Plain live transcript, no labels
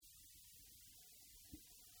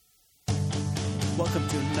Welcome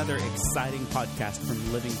to another exciting podcast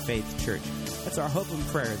from Living Faith Church. It's our hope and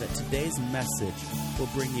prayer that today's message will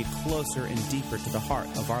bring you closer and deeper to the heart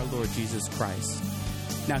of our Lord Jesus Christ.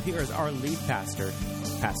 Now here is our lead pastor,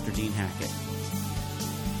 Pastor Dean Hackett.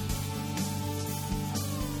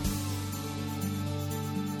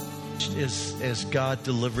 As God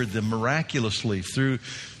delivered them miraculously through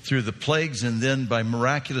the plagues, and then by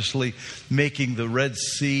miraculously making the Red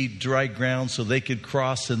Sea dry ground so they could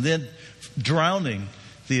cross, and then drowning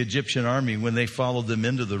the Egyptian army when they followed them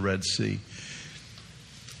into the Red Sea.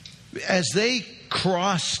 As they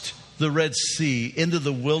crossed the Red Sea into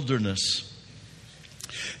the wilderness,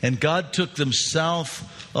 and God took them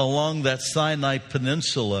south along that Sinai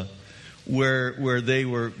Peninsula where they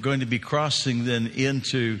were going to be crossing then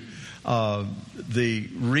into the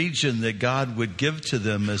region that God would give to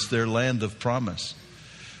them as their land of promise.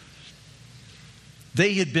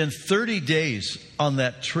 They had been 30 days on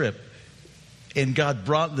that trip, and God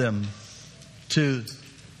brought them to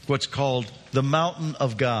what's called the Mountain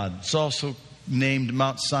of God. It's also named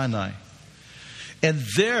Mount Sinai. And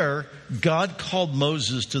there, God called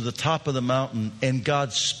Moses to the top of the mountain, and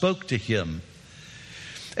God spoke to him.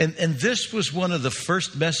 And this was one of the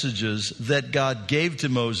first messages that God gave to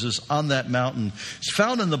Moses on that mountain. It's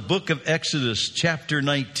found in the book of Exodus, chapter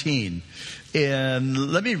 19.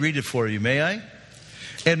 And let me read it for you, may I?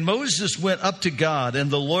 And Moses went up to God,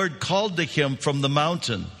 and the Lord called to him from the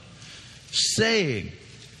mountain, saying,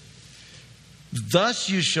 "Thus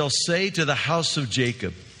you shall say to the house of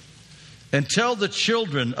Jacob, and tell the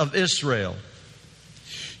children of Israel,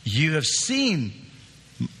 you have seen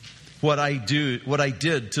what I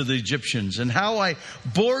did to the Egyptians, and how I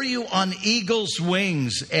bore you on eagle's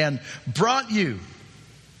wings and brought you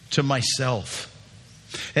to myself.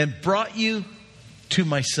 And brought you to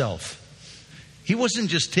myself." He wasn't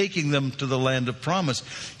just taking them to the land of promise.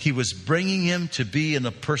 He was bringing him to be in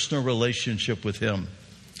a personal relationship with him.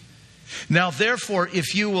 "Now, therefore,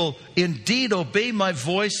 if you will indeed obey my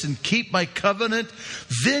voice and keep my covenant,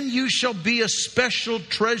 then you shall be a special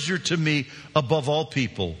treasure to me above all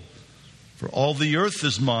people. For all the earth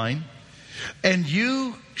is mine, and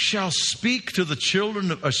you shall speak to the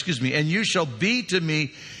children of, and you shall be to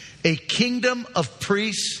me a kingdom of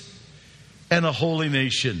priests and a holy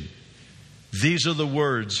nation. These are the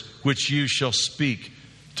words which you shall speak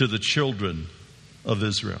to the children of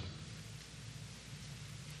Israel."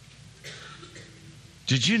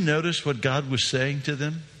 Did you notice what God was saying to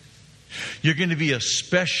them? You're going to be a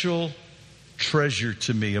special treasure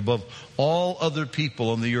to me above all other people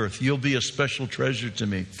on the earth. You'll be a special treasure to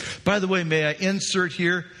me. By the way, may I insert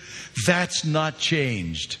here, that's not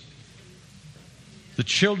changed. The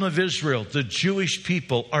children of Israel, the Jewish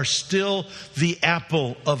people, are still the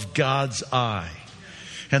apple of God's eye.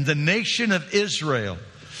 And the nation of Israel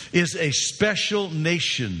is a special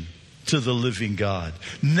nation to the living God.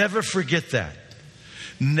 Never forget that.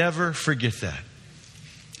 Never forget that.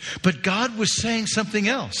 But God was saying something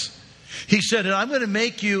else. He said, "I'm going to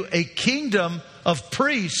make you a kingdom of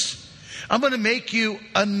priests. I'm going to make you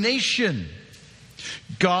a nation."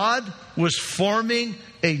 God was forming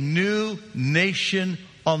a new nation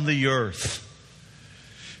on the earth.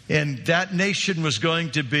 And that nation was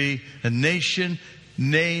going to be a nation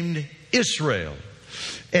named Israel.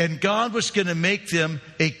 And God was going to make them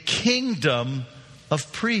a kingdom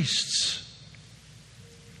of priests.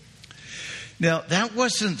 Now, that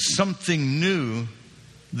wasn't something new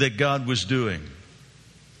that God was doing.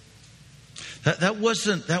 That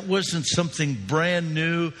wasn't something brand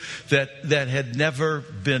new that had never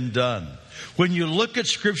been done. When you look at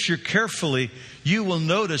Scripture carefully, you will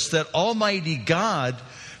notice that Almighty God,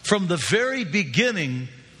 from the very beginning,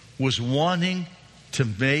 was wanting to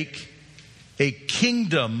make a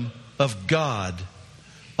kingdom of God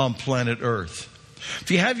on planet Earth.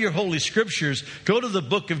 If you have your Holy Scriptures, go to the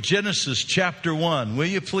book of Genesis chapter 1. Will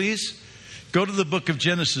you please? Go to the book of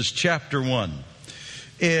Genesis chapter 1.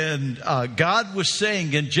 And God was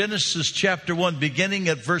saying in Genesis chapter 1, beginning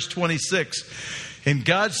at verse 26, and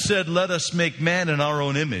God said, "Let us make man in our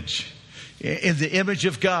own image. In the image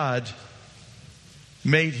of God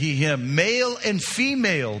made he him. Male and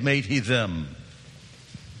female made he them.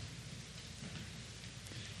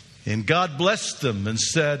 And God blessed them and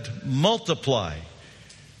said, multiply,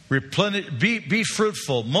 replenish, be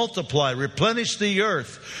fruitful, multiply, replenish the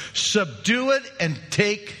earth, subdue it, and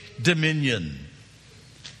take dominion."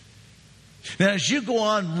 Now, as you go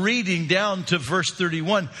on reading down to verse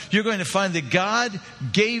 31, you're going to find that God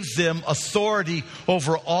gave them authority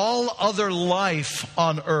over all other life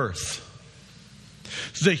on earth.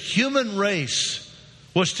 The human race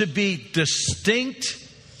was to be distinct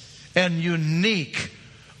and unique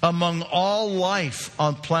among all life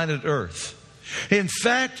on planet Earth. In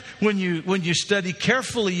fact, when you study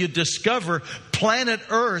carefully, you discover planet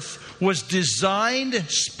Earth was designed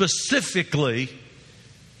specifically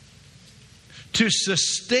to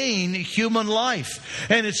sustain human life.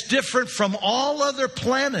 And it's different from all other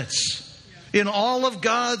planets in all of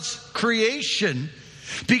God's creation,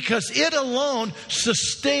 because it alone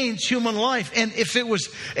sustains human life. And if it was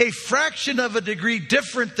a fraction of a degree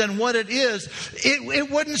different than what it is, it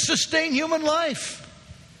wouldn't sustain human life.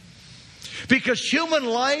 Because human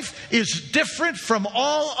life is different from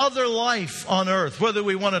all other life on earth. Whether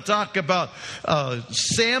we want to talk about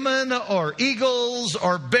salmon or eagles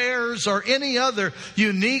or bears or any other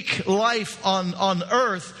unique life on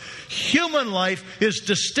earth, human life is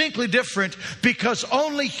distinctly different because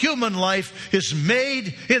only human life is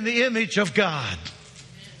made in the image of God.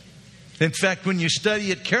 In fact, when you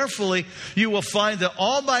study it carefully, you will find that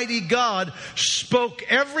Almighty God spoke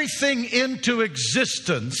everything into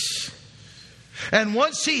existence. And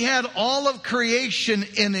once He had all of creation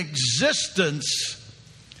in existence,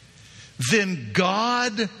 then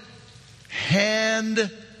God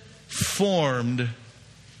hand formed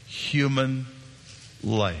human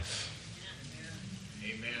life.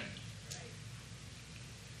 Amen.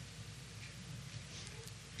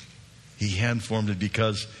 He hand formed it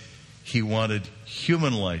because He wanted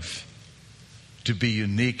human life to be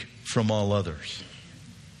unique from all others.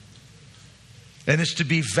 And it's to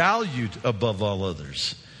be valued above all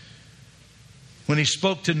others. When He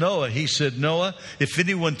spoke to Noah, He said, Noah, if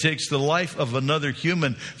anyone takes the life of another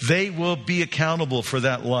human, they will be accountable for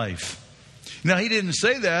that life. Now, He didn't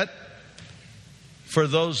say that for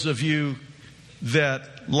those of you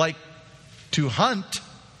that like to hunt.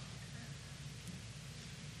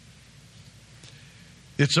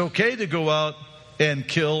 It's okay to go out and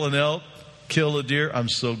kill an elk, kill a deer. I'm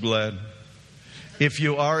so glad. If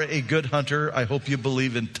you are a good hunter, I hope you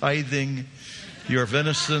believe in tithing your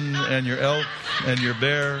venison and your elk and your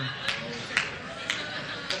bear.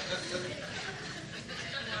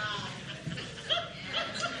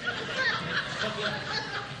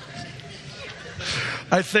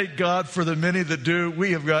 I thank God for the many that do.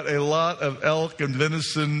 We have got a lot of elk and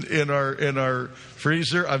venison in our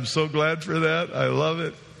freezer. I'm so glad for that. I love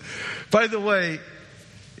it. By the way,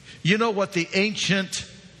 you know what the ancient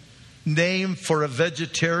name for a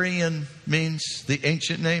vegetarian means? The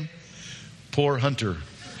ancient name? Poor hunter.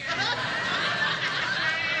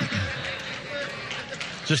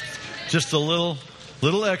 Just a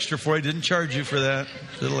little extra for you. Didn't charge you for that.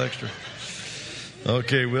 A little extra.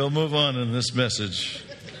 Okay, we'll move on in this message.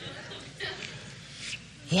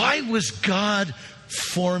 Why was God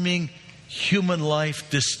forming human life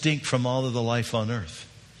distinct from all of the life on earth?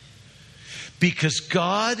 Because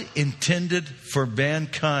God intended for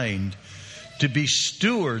mankind to be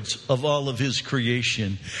stewards of all of His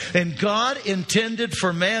creation. And God intended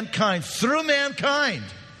for mankind, through mankind,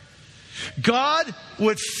 God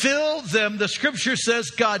would fill them. The scripture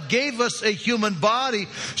says God gave us a human body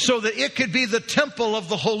so that it could be the temple of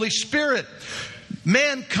the Holy Spirit.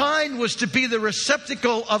 Mankind was to be the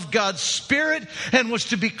receptacle of God's Spirit and was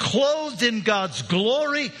to be clothed in God's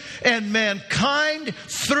glory. And mankind,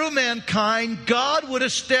 through mankind, God would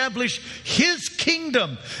establish His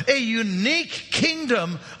kingdom, a unique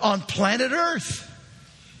kingdom on planet Earth.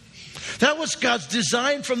 That was God's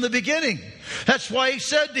design from the beginning. That's why He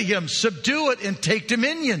said to him, subdue it and take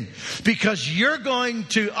dominion, because you're going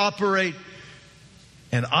to operate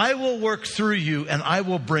and I will work through you, and I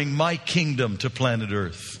will bring my kingdom to planet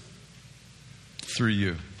Earth through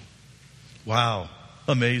you. Wow,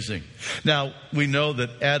 amazing. Now, we know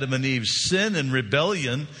that Adam and Eve's sin and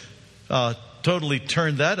rebellion totally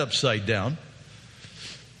turned that upside down.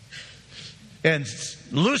 And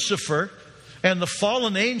Lucifer and the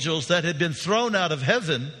fallen angels that had been thrown out of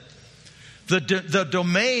heaven, the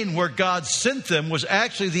domain where God sent them was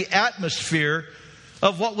actually the atmosphere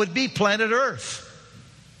of what would be planet Earth.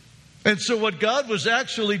 And so what God was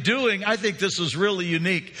actually doing, I think this is really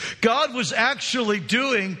unique. God was actually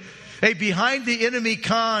doing a behind the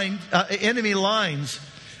enemy lines,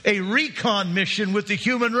 a recon mission with the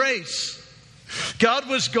human race. God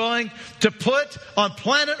was going to put on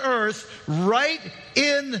planet Earth, right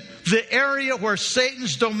in the area where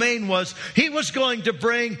Satan's domain was, He was going to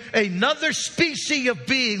bring another species of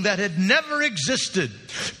being that had never existed.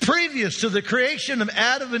 Previous to the creation of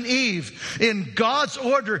Adam and Eve, in God's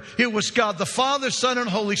order, it was God the Father, Son, and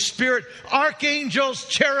Holy Spirit, archangels,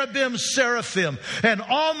 cherubim, seraphim. And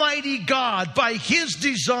Almighty God, by His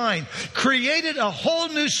design, created a whole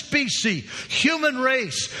new species, human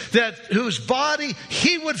race, whose body body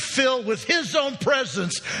he would fill with his own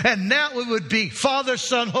presence. And now it would be Father,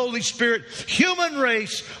 Son, Holy Spirit, human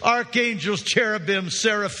race, archangels, cherubim,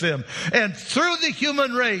 seraphim. And through the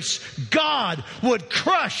human race, God would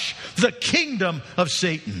crush the kingdom of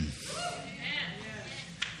Satan.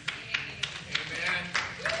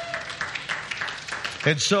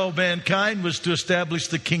 And so mankind was to establish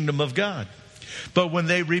the kingdom of God. But when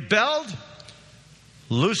they rebelled,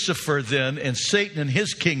 Lucifer then and Satan and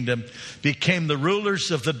his kingdom became the rulers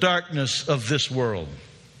of the darkness of this world.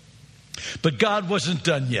 But God wasn't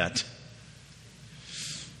done yet.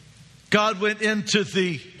 God went into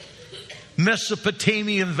the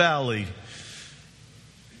Mesopotamian valley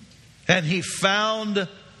and he found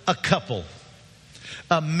a couple.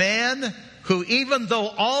 A man who, even though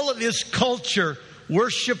all of his culture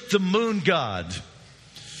worshiped the moon god,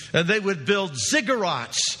 and they would build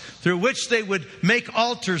ziggurats through which they would make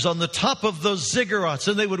altars on the top of those ziggurats,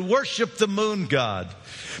 and they would worship the moon god.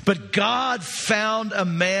 But God found a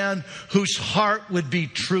man whose heart would be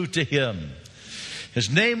true to him. His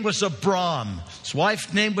name was Abram. His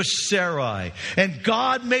wife's name was Sarai. And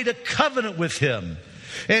God made a covenant with him.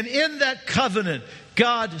 And in that covenant,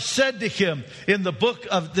 God said to him in the book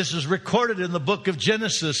of, this is recorded in the book of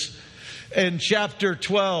Genesis, in chapter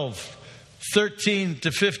 12, 13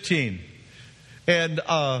 to 15. And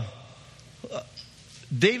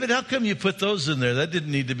David, how come you put those in there? That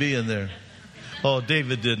didn't need to be in there. Oh,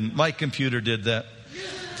 David didn't. My computer did that.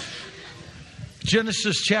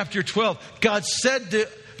 Genesis chapter 12. God said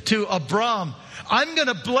to Abram, I'm going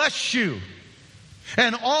to bless you,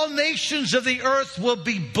 and all nations of the earth will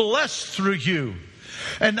be blessed through you.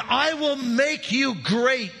 And I will make you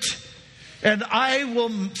great. And I will,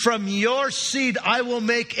 from your seed, I will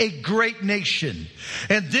make a great nation.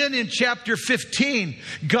 And then in chapter 15,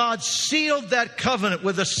 God sealed that covenant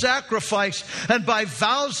with a sacrifice and by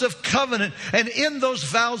vows of covenant. And in those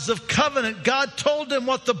vows of covenant, God told him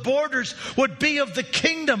what the borders would be of the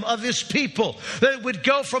kingdom of his people. That it would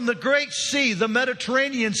go from the great sea, the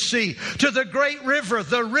Mediterranean Sea, to the great river,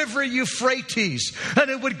 the river Euphrates. And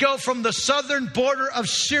it would go from the southern border of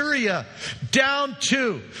Syria down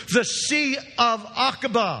to the Sea of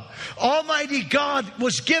Aqaba. Almighty God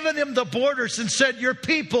was giving him the borders and said, your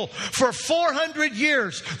people, for 400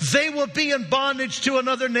 years, they will be in bondage to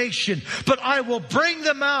another nation. But I will bring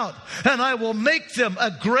them out and I will make them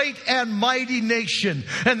a great and mighty nation.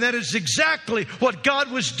 And that is exactly what God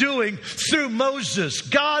was doing through Moses.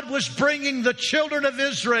 God was bringing the children of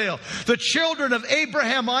Israel, the children of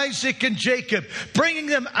Abraham, Isaac, and Jacob, bringing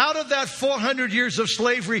them out of that 400 years of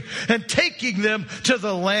slavery and taking them to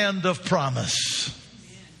the land of promise.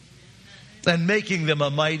 And making them a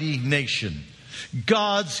mighty nation.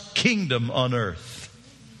 God's kingdom on earth.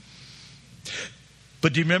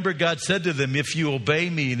 But do you remember God said to them, if you obey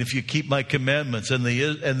me and if you keep my commandments, and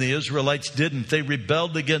the Israelites didn't, they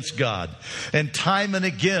rebelled against God. And time and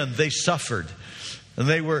again they suffered. And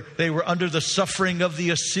they were under the suffering of the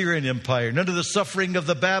Assyrian Empire, and under the suffering of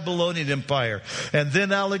the Babylonian Empire, and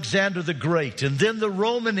then Alexander the Great, and then the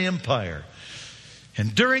Roman Empire.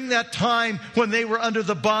 And during that time when they were under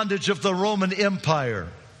the bondage of the Roman Empire,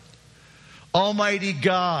 Almighty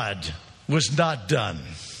God was not done.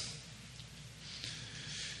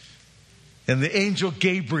 And the angel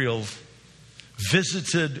Gabriel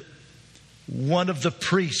visited one of the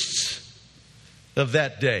priests of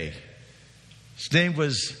that day. His name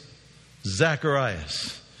was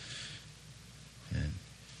Zacharias. And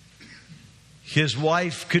his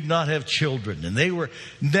wife could not have children, and they were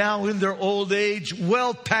now in their old age,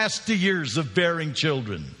 well past the years of bearing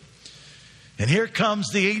children. And here comes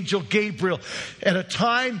the angel Gabriel at a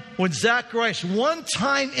time when Zacharias, one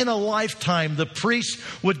time in a lifetime, the priest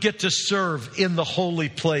would get to serve in the holy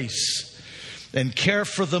place and care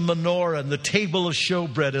for the menorah and the table of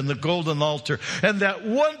showbread and the golden altar. And that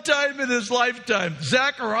one time in his lifetime,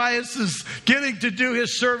 Zacharias is getting to do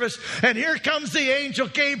his service. And here comes the angel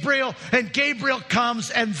Gabriel. And Gabriel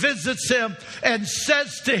comes and visits him and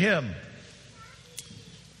says to him,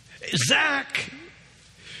 Zach,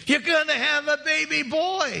 you're going to have a baby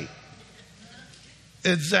boy.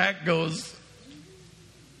 And Zach goes,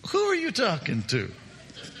 who are you talking to?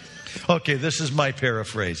 Okay, this is my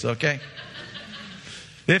paraphrase, okay?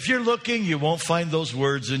 If you're looking, you won't find those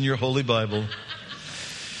words in your Holy Bible.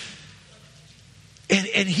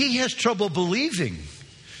 And he has trouble believing.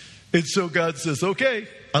 And so God says, okay,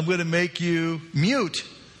 I'm going to make you mute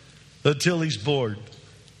until he's born.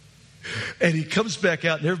 And he comes back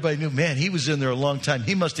out, and everybody knew, man, he was in there a long time.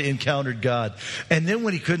 He must have encountered God. And then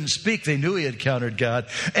when he couldn't speak, they knew he had encountered God.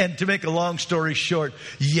 And to make a long story short,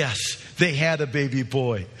 yes, they had a baby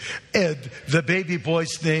boy. And the baby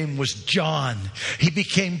boy's name was John. He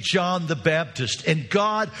became John the Baptist. And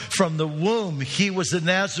God, from the womb, he was a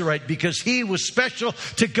Nazarite because he was special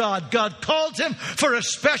to God. God called him for a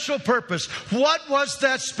special purpose. What was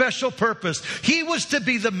that special purpose? He was to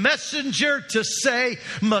be the messenger to say,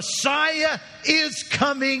 Messiah is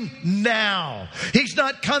coming now. He's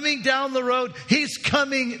not coming down the road. He's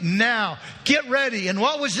coming now. Get ready. And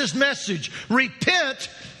what was his message? Repent,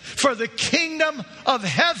 for the kingdom of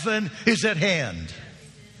heaven is at hand.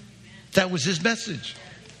 That was his message.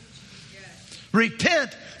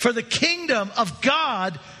 Repent, for the kingdom of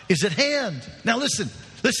God is at hand. Now listen.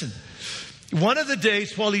 One of the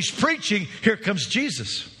days while he's preaching, here comes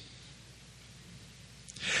Jesus.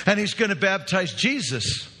 And he's going to baptize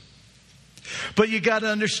Jesus. But you got to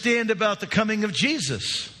understand about the coming of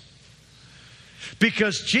Jesus.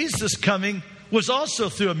 Because Jesus' coming was also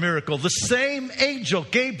through a miracle. The same angel,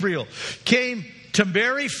 Gabriel, came to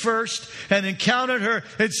Mary first and encountered her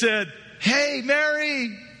and said, hey,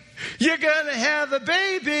 Mary, you're going to have a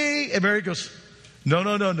baby. And Mary goes,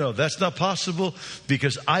 no, that's not possible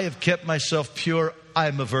because I have kept myself pure.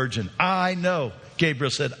 I'm a virgin. I know.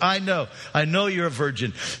 Gabriel said, I know you're a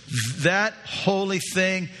virgin. That holy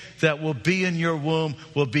thing that will be in your womb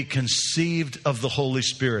will be conceived of the Holy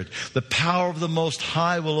Spirit. The power of the Most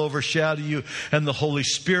High will overshadow you, and the Holy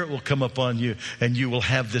Spirit will come upon you, and you will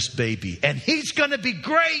have this baby. And he's going to be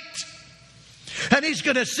great. And he's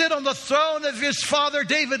going to sit on the throne of his father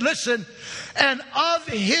David. Listen, and of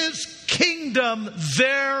his kingdom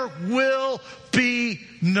there will be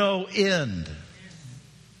no end.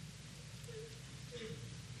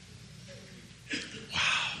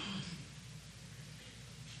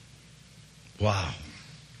 Wow.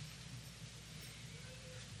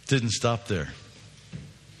 Didn't stop there.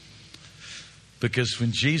 Because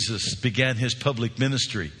when Jesus began his public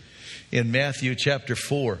ministry, in Matthew chapter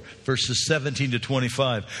 4, verses 17 to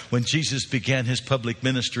 25, when Jesus began his public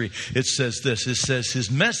ministry, it says this. It says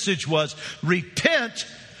his message was, repent,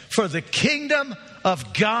 for the kingdom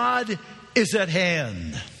of God is at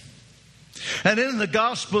hand. And in the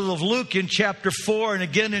Gospel of Luke in chapter 4 and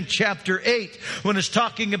again in chapter 8, when it's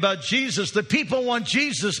talking about Jesus, the people want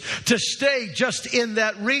Jesus to stay just in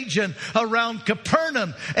that region around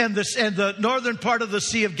Capernaum and the northern part of the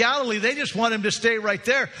Sea of Galilee. They just want him to stay right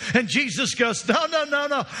there. And Jesus goes, no.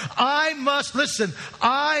 I must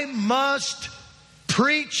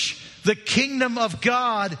preach the kingdom of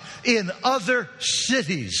God in other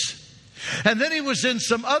cities. And then he was in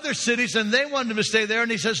some other cities and they wanted him to stay there.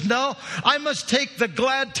 And he says, no, I must take the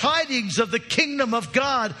glad tidings of the kingdom of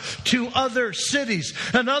God to other cities.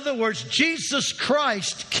 In other words, Jesus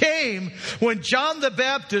Christ came when John the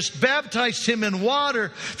Baptist baptized him in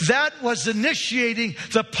water. That was initiating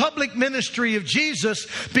the public ministry of Jesus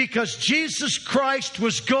because Jesus Christ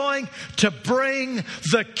was going to bring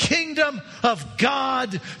the kingdom of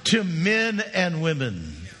God to men and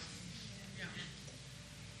women.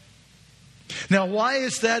 Now, why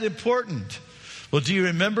is that important? Well, do you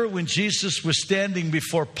remember when Jesus was standing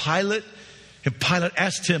before Pilate and Pilate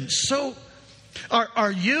asked him, so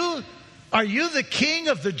are you the king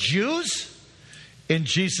of the Jews? And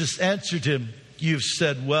Jesus answered him, you've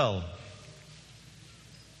said well.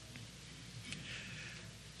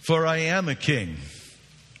 For I am a king,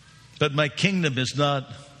 but my kingdom is not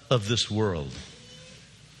of this world.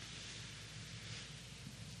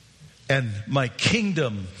 And my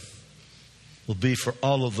kingdom will be for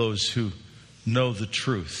all of those who know the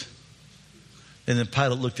truth. And then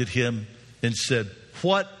Pilate looked at him and said,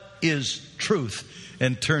 what is truth?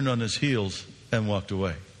 And turned on his heels and walked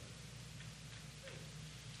away.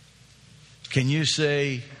 Can you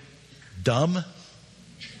say dumb?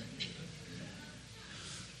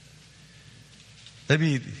 I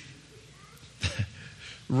mean,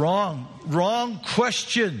 wrong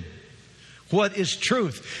question. What is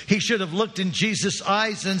truth? He should have looked in Jesus'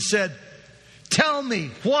 eyes and said, tell me,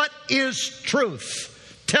 what is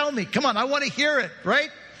truth? Tell me. Come on, I want to hear it, right?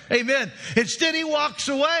 Amen. Instead, he walks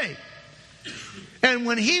away. And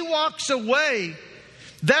when he walks away,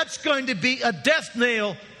 that's going to be a death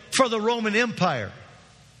nail for the Roman Empire.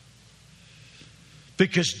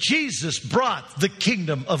 Because Jesus brought the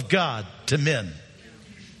kingdom of God to men.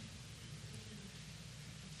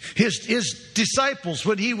 His disciples,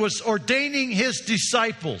 when he was ordaining his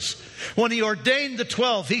disciples, when he ordained the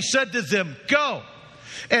 12, he said to them, go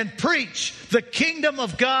and preach. The kingdom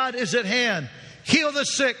of God is at hand. Heal the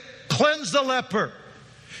sick, cleanse the leper,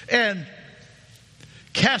 and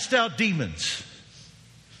cast out demons.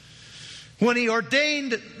 When he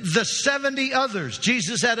ordained the 70 others,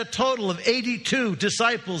 Jesus had a total of 82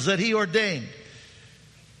 disciples that he ordained.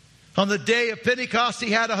 On the day of Pentecost, he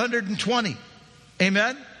had 120.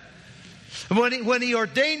 Amen? When he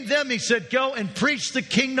ordained them, he said, go and preach the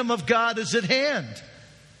kingdom of God is at hand.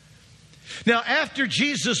 Now, after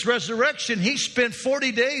Jesus' resurrection, he spent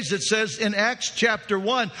 40 days, it says in Acts chapter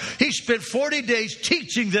 1, he spent 40 days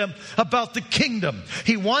teaching them about the kingdom.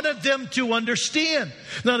 He wanted them to understand.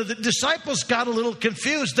 Now, the disciples got a little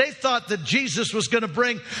confused. They thought that Jesus was going to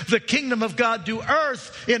bring the kingdom of God to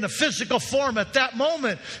earth in a physical form at that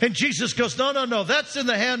moment. And Jesus goes, no, that's in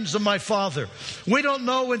the hands of my Father. We don't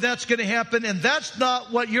know when that's going to happen, and that's not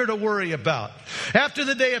what you're to worry about. After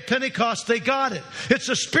the day of Pentecost, they got it. It's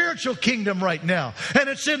a spiritual kingdom right now, and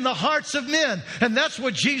it's in the hearts of men. And that's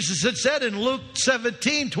what Jesus had said in Luke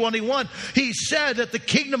 17:21. He said that the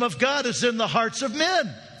kingdom of God is in the hearts of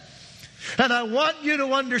men. And I want you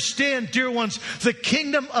to understand, dear ones, the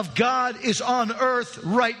kingdom of God is on earth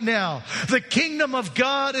right now. The kingdom of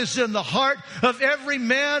God is in the heart of every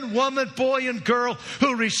man, woman, boy, and girl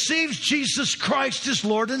who receives Jesus Christ as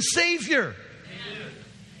Lord and Savior.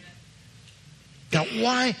 Now,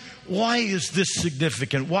 why is this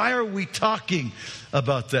significant? Why are we talking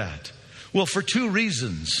about that? Well, for two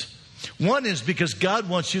reasons. One is because God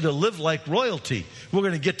wants you to live like royalty. We're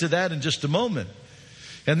going to get to that in just a moment.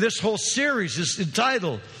 And this whole series is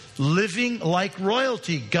entitled Living Like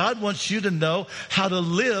Royalty. God wants you to know how to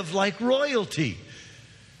live like royalty.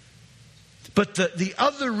 But the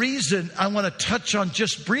other reason I want to touch on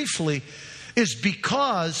just briefly is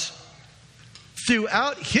because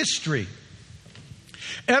throughout history,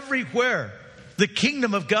 everywhere the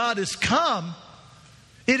kingdom of God has come,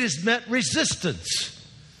 it has met resistance.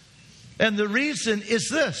 And the reason is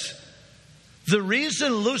this. The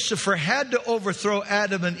reason Lucifer had to overthrow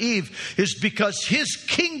Adam and Eve is because his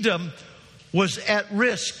kingdom was at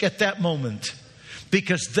risk at that moment,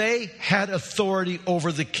 because they had authority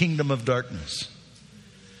over the kingdom of darkness.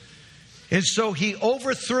 And so he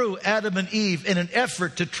overthrew Adam and Eve in an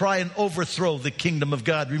effort to try and overthrow the kingdom of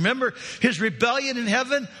God. Remember, his rebellion in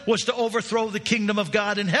heaven was to overthrow the kingdom of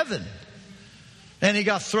God in heaven. And he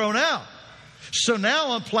got thrown out. So now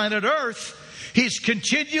on planet Earth, he's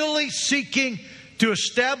continually seeking to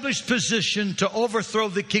establish position to overthrow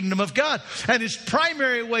the kingdom of God. And his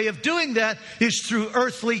primary way of doing that is through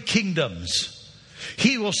earthly kingdoms.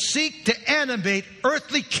 He will seek to animate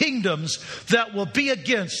earthly kingdoms that will be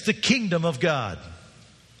against the kingdom of God.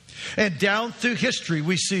 And down through history,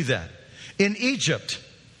 we see that. In Egypt,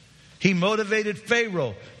 he motivated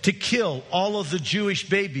Pharaoh to kill all of the Jewish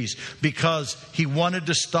babies because he wanted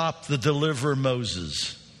to stop the deliverer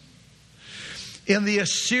Moses. In the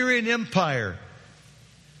Assyrian Empire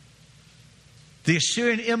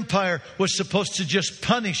was supposed to just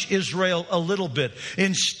punish Israel a little bit.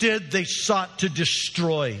 Instead, they sought to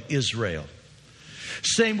destroy Israel.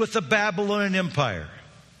 Same with the Babylonian Empire.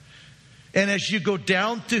 And as you go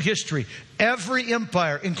down through history, every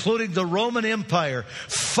empire, including the Roman Empire,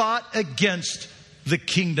 fought against the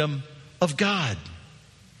kingdom of God.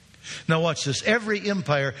 Now watch this. Every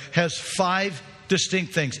empire has 5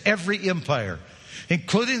 distinct things. Every empire,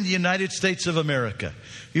 including the United States of America.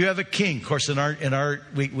 You have a king. Of course, we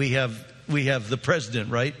have the president,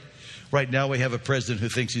 right? Right now we have a president who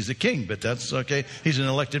thinks he's a king, but that's okay. He's an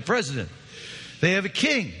elected president. They have a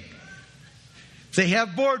king. They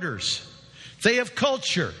have borders. They have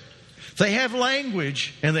culture. They have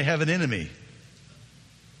language, and they have an enemy.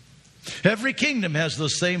 Every kingdom has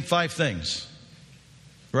those same 5 things,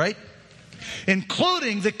 right?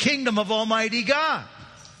 Including the kingdom of Almighty God.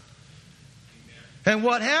 And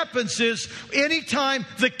what happens is, anytime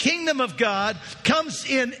the kingdom of God comes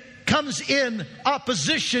in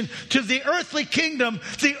opposition to the earthly kingdom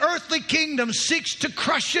seeks to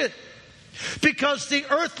crush it. Because the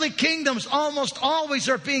earthly kingdoms almost always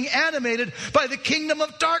are being animated by the kingdom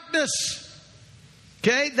of darkness.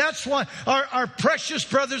 Okay, that's why our precious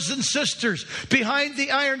brothers and sisters behind the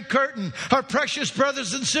Iron Curtain, our precious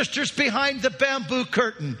brothers and sisters behind the bamboo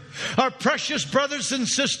curtain, our precious brothers and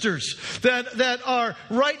sisters that are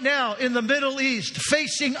right now in the Middle East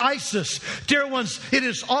facing ISIS. Dear ones, it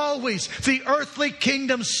is always the earthly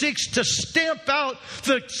kingdom seeks to stamp out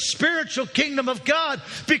the spiritual kingdom of God,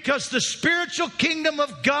 because the spiritual kingdom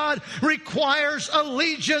of God requires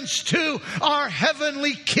allegiance to our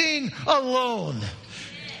heavenly King alone.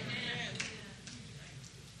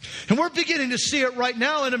 And we're beginning to see it right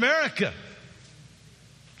now in America.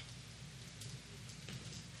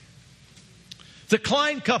 The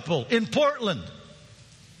Klein couple in Portland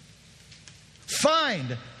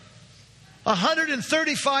fined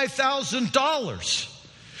 $135,000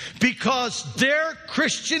 because their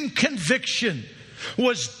Christian conviction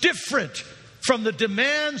was different from the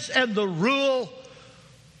demands and the rule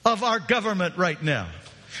of our government right now.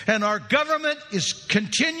 And our government is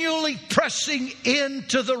continually pressing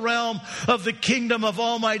into the realm of the kingdom of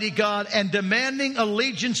Almighty God and demanding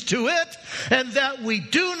allegiance to it, and that we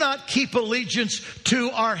do not keep allegiance to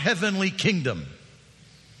our heavenly kingdom.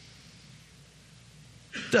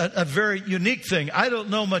 A very unique thing. I don't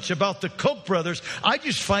know much about the Koch brothers. I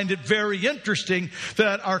just find it very interesting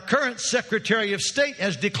that our current Secretary of State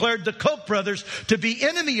has declared the Koch brothers to be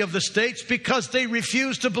enemy of the states because they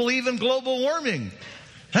refuse to believe in global warming.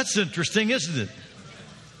 That's interesting, isn't it?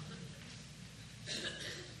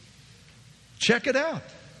 Check it out.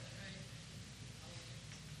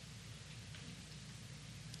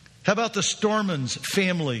 How about the Stormans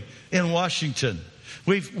family in Washington?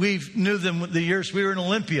 We've knew them the years we were in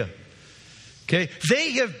Olympia. Okay,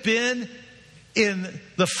 they have been in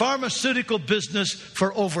the pharmaceutical business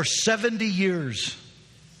for over 70 years.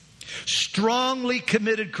 Strongly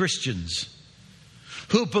committed Christians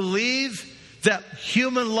who believe that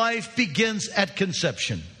human life begins at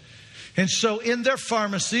conception. And so in their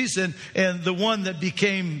pharmacies, and the one that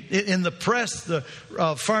became in the press, the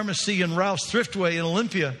pharmacy in Ralph's Thriftway in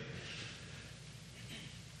Olympia,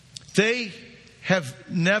 they have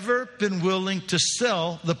never been willing to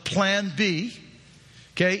sell the Plan B,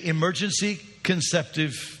 okay, emergency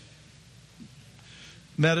conceptive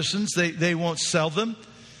medicines. They won't sell them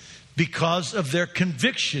because of their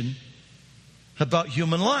conviction about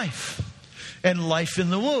human life and life in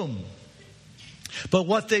the womb. But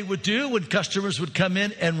what they would do when customers would come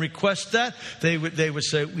in and request that, they would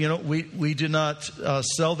say, we do not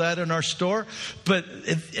sell that in our store.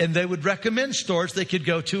 And they would recommend stores they could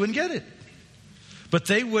go to and get it. But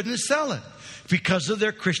they wouldn't sell it because of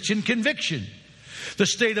their Christian conviction. The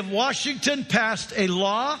state of Washington passed a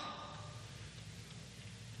law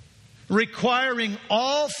requiring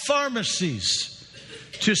all pharmacies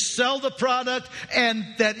to sell the product, and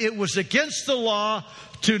that it was against the law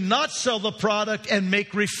to not sell the product and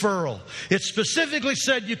make referral. It specifically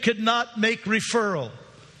said you could not make referral.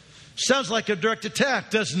 Sounds like a direct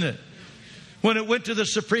attack, doesn't it? When it went to the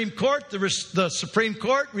Supreme Court, the Supreme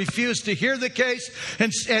Court refused to hear the case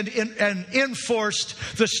and enforced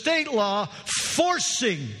the state law,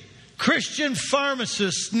 forcing Christian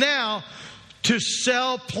pharmacists now to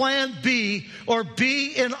sell Plan B or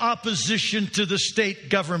be in opposition to the state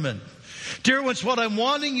government. Dear ones, what I'm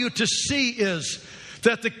wanting you to see is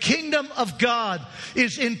that the kingdom of God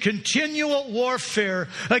is in continual warfare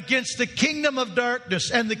against the kingdom of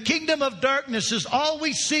darkness. And the kingdom of darkness is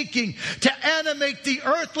always seeking to animate the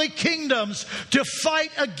earthly kingdoms to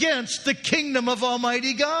fight against the kingdom of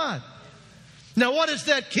Almighty God. Now, what is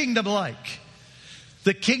that kingdom like?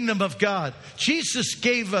 The kingdom of God. Jesus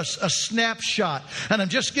gave us a snapshot, and I'm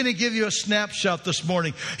just going to give you a snapshot this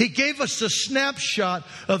morning. He gave us a snapshot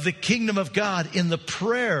of the kingdom of God in the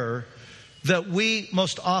prayer that we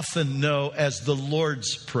most often know as the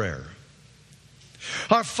Lord's Prayer.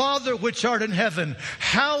 Our Father which art in heaven,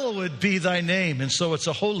 hallowed be thy name. And so it's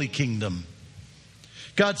a holy kingdom.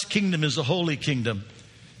 God's kingdom is a holy kingdom.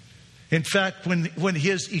 In fact, when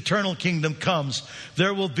his eternal kingdom comes,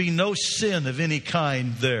 there will be no sin of any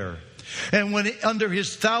kind there. And when under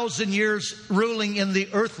his 1,000 years ruling in the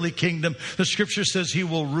earthly kingdom, the scripture says he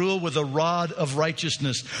will rule with a rod of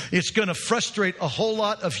righteousness. It's going to frustrate a whole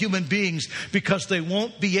lot of human beings because they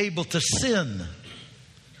won't be able to sin.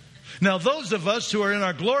 Now, those of us who are in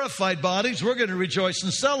our glorified bodies, we're going to rejoice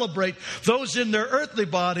and celebrate. Those in their earthly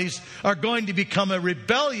bodies are going to become a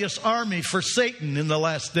rebellious army for Satan in the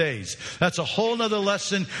last days. That's a whole other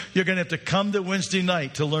lesson. You're going to have to come to Wednesday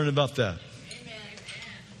night to learn about that.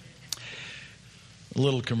 A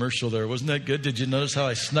little commercial there. Wasn't that good? Did you notice how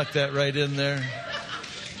I snuck that right in there?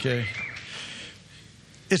 Okay.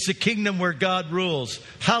 It's a kingdom where God rules.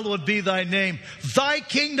 Hallowed be thy name. Thy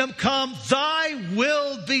kingdom come. Thy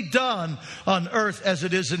will be done on earth as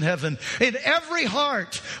it is in heaven. In every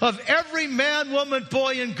heart of every man, woman,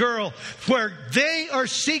 boy, and girl, where they are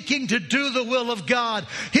seeking to do the will of God,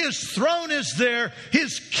 his throne is there.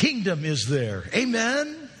 His kingdom is there.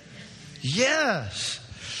 Amen? Yes.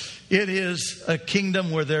 It is a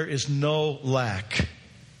kingdom where there is no lack.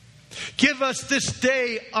 Give us this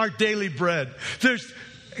day our daily bread.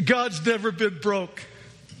 God's never been broke.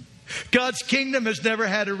 God's kingdom has never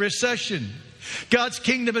had a recession. God's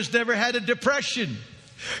kingdom has never had a depression.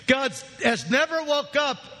 God has never woke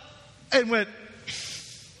up and went,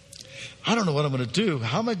 I don't know what I'm going to do.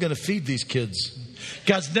 How am I going to feed these kids?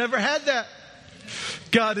 God's never had that.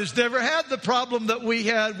 God has never had the problem that we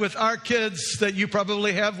had with our kids that you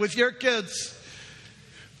probably have with your kids.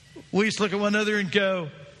 We used to look at one another and go,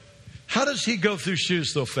 how does he go through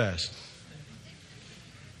shoes so fast?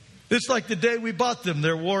 It's like the day we bought them.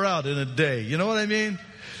 They're wore out in a day. You know what I mean?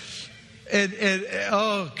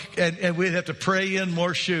 And we'd have to pray in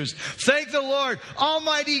more shoes. Thank the Lord.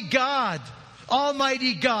 Almighty God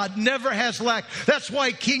never has lack. That's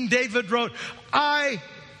why King David wrote, I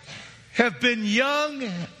have been young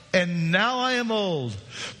and now I am old,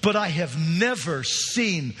 but I have never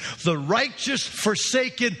seen the righteous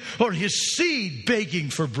forsaken or his seed begging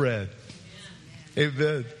for bread.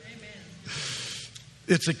 Amen.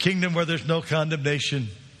 It's a kingdom where there's no condemnation.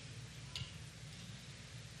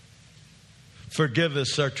 Forgive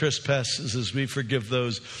us our trespasses as we forgive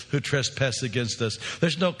those who trespass against us.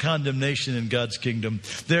 There's no condemnation in God's kingdom.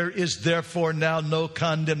 There is therefore now no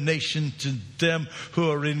condemnation to them who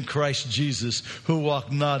are in Christ Jesus, who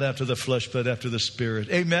walk not after the flesh but after the Spirit.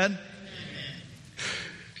 Amen?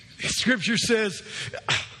 Scripture says,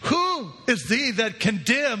 who is he that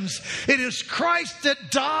condemns? It is Christ that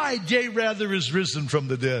died, yea, rather is risen from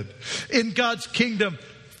the dead. In God's kingdom,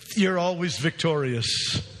 you're always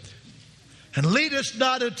victorious. And lead us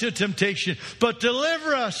not into temptation, but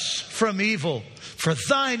deliver us from evil. For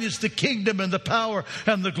thine is the kingdom and the power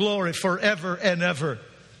and the glory forever and ever.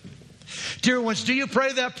 Dear ones, do you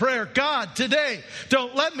pray that prayer? God, today,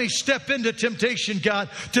 don't let me step into temptation, God.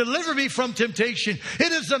 Deliver me from temptation.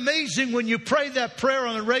 It is amazing when you pray that prayer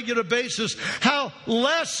on a regular basis, how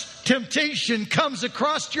less temptation comes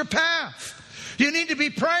across your path. You need to be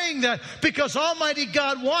praying that because Almighty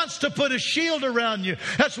God wants to put a shield around you.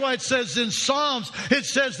 That's why it says in Psalms, it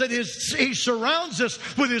says that He surrounds us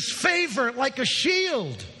with His favor like a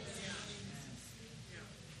shield.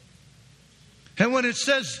 And when it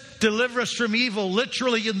says deliver us from evil,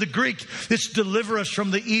 literally in the Greek, it's deliver us from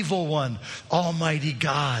the evil one. Almighty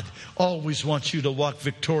God always wants you to walk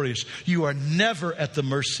victorious. You are never at the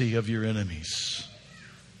mercy of your enemies.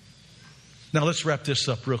 Now let's wrap this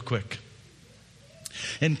up real quick.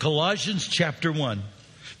 In Colossians chapter 1,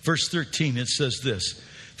 verse 13, it says this,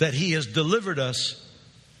 that He has delivered us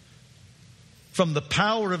from the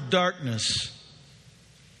power of darkness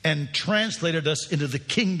and translated us into the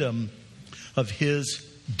kingdom of His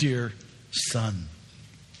dear Son.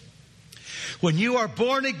 When you are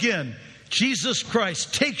born again, Jesus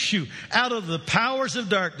Christ takes you out of the powers of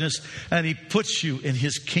darkness and He puts you in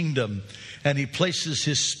His kingdom and He places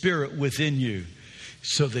His Spirit within you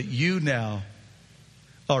so that you now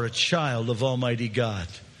are a child of Almighty God.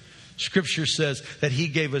 Scripture says that He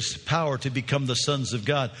gave us power to become the sons of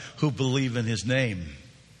God who believe in His name.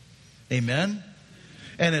 Amen?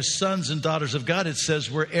 And as sons and daughters of God, it says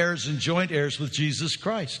we're heirs and joint heirs with Jesus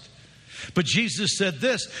Christ. But Jesus said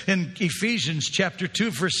this in Ephesians chapter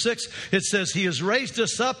 2, verse 6. It says He has raised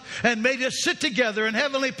us up and made us sit together in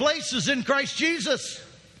heavenly places in Christ Jesus.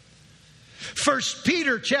 1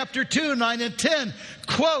 Peter chapter 2, 9 and 10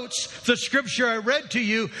 quotes the scripture I read to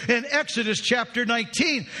you in Exodus chapter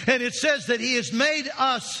 19. And it says that He has made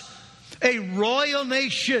us a royal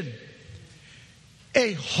nation,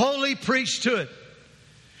 a holy priesthood.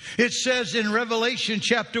 It says in Revelation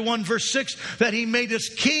chapter 1, verse 6 that He made us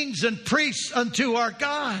kings and priests unto our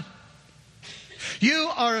God. You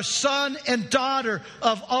are a son and daughter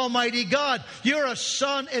of Almighty God. You're a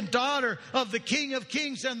son and daughter of the King of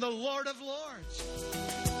Kings and the Lord of Lords.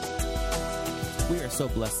 We are so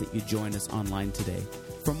blessed that you joined us online today.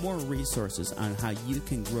 For more resources on how you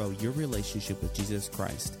can grow your relationship with Jesus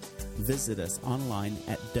Christ, visit us online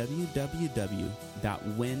at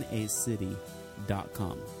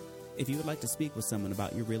www.winacity.com. If you would like to speak with someone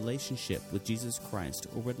about your relationship with Jesus Christ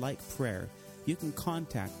or would like prayer, you can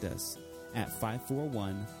contact us at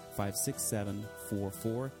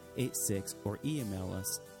 541-567-4486 or email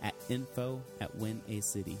us at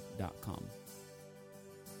info@winacity.com.